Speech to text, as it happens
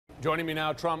Joining me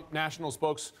now, Trump national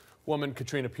spokeswoman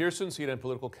Katrina Pierson, CNN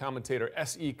political commentator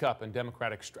S.E. Cupp, and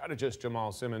Democratic strategist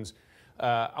Jamal Simmons.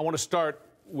 I want to start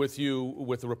with you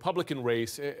with the Republican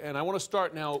race, and I want to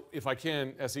start now, if I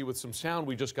can, S.E., with some sound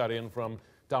we just got in from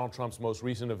Donald Trump's most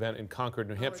recent event in Concord,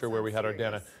 New Hampshire, where we had our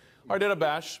Dana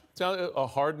bash. It's a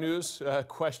hard news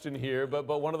question here, but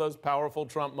one of those powerful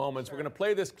Trump moments. Sure. We're going to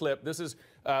play this clip. This is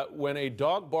when a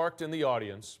dog barked in the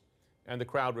audience and the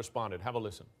crowd responded. Have a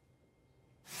listen.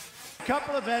 A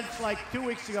couple events like 2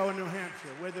 weeks ago in New Hampshire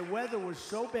where the weather was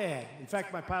so bad. In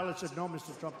fact, my pilot said, "No,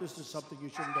 Mr. Trump, this is something you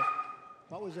shouldn't do."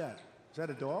 What was that? Is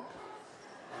that a dog?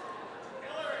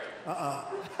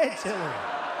 Hillary. It's Hillary.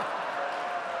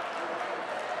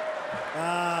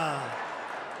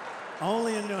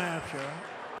 Only in New Hampshire.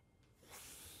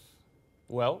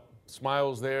 Well,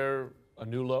 smiles there, a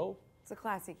new low? It's a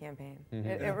classy campaign.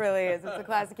 It really is. It's a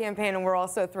classy campaign, and we're all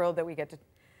so thrilled that we get to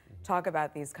talk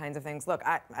about these kinds of things. Look,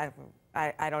 I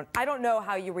don't know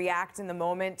how you react in the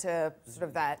moment to sort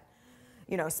of that,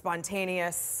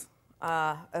 spontaneous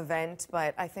event,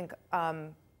 but I think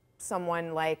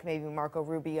someone like maybe Marco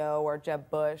Rubio or Jeb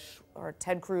Bush or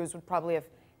Ted Cruz would probably have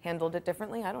handled it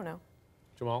differently. I don't know.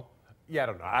 Jamal? Yeah, I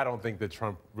don't know. I don't think that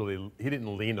Trump he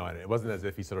didn't lean on it. It wasn't as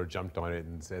if he sort of jumped on it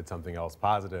and said something else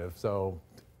positive. So,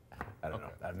 I don't know.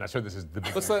 I'm not sure this is the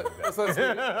big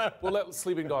we'll let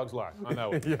sleeping dogs lie on that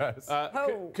one. Yes.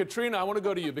 Katrina, I want to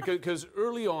go to you because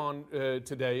early on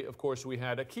today, of course, we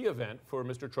had a key event for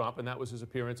Mr. Trump, and that was his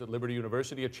appearance at Liberty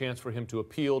University, a chance for him to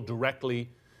appeal directly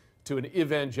to an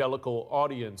evangelical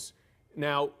audience.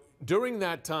 Now, during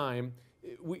that time,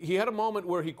 he had a moment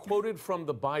where he quoted from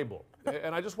the Bible.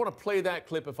 And I just want to play that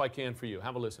clip, if I can, for you.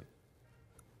 Have a listen.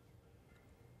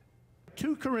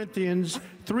 2 Corinthians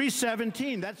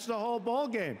 3:17. That's the whole ball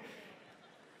game.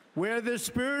 Where the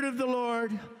Spirit of the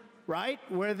Lord, right?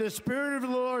 Where the Spirit of the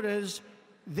Lord is,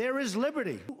 there is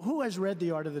liberty. Who has read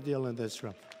The Art of the Deal in this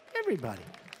room? Everybody.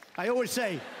 I always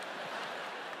say,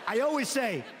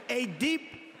 a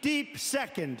deep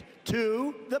second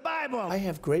to the Bible. I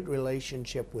have great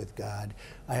relationship with God.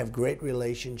 I have great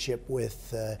relationship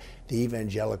with the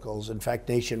evangelicals. In fact,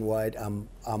 nationwide, I'm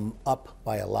up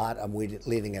by a lot. I'm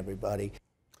leading everybody.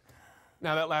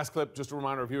 Now, that last clip, just a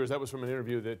reminder of viewers, that was from an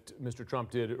interview that Mr.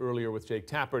 Trump did earlier with Jake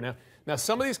Tapper. Now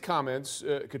some of these comments,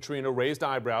 Katrina, raised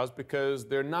eyebrows because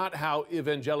they're not how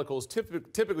evangelicals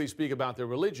typically speak about their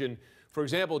religion. For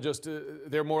example,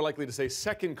 they're more likely to say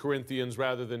 2 Corinthians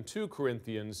rather than 2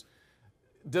 Corinthians.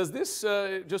 Does this,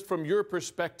 just from your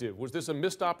perspective, was this a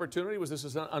missed opportunity? Was this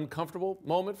an uncomfortable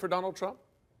moment for Donald Trump?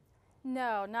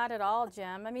 No, not at all,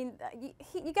 Jim. I mean,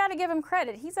 you got to give him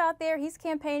credit. He's out there, he's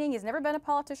campaigning, he's never been a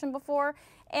politician before,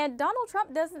 and Donald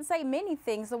Trump doesn't say many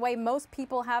things the way most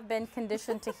people have been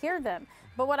conditioned to hear them.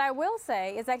 But what I will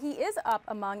say is that he is up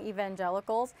among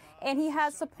evangelicals, and he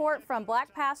has support from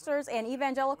black pastors and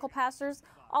evangelical pastors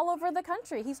all over the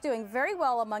country. He's doing very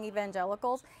well among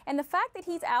evangelicals, and the fact that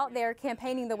he's out there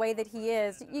campaigning the way that he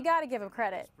is, you got to give him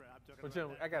credit. Well, Jim,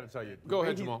 I got to tell you. Go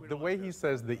ahead, Jamal. The way he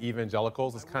says the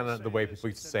evangelicals is kind of the way people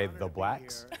used to say the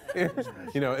blacks.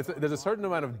 There's a certain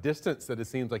amount of distance that it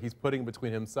seems like he's putting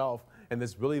between himself and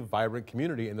this really vibrant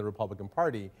community in the Republican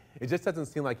Party. It just doesn't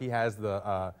seem like he has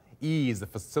the ease, the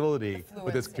facility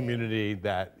with this community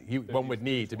that one would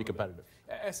need to be competitive.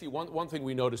 Essie, one thing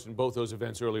we noticed in both those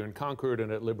events earlier in Concord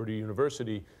and at Liberty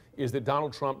University is that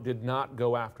Donald Trump did not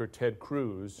go after Ted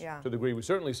Cruz to the degree we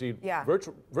certainly see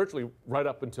virtually right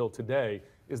up until today.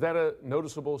 Is that a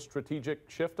noticeable strategic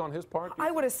shift on his part?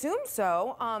 I would assume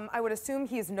so. I would assume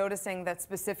he's noticing that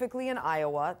specifically in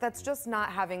Iowa, that's just not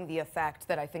having the effect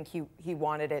that I think he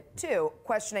wanted it to.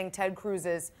 Questioning Ted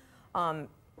Cruz's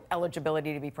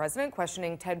eligibility to be president,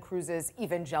 questioning Ted Cruz's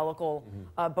evangelical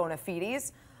bona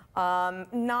fides.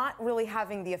 Not really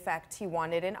having the effect he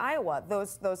wanted in Iowa.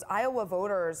 Those Iowa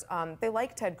voters, they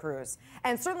like Ted Cruz.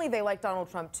 And certainly they like Donald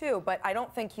Trump too, but I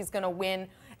don't think he's going to win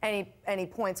any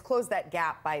points, close that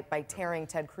gap by tearing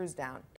Ted Cruz down.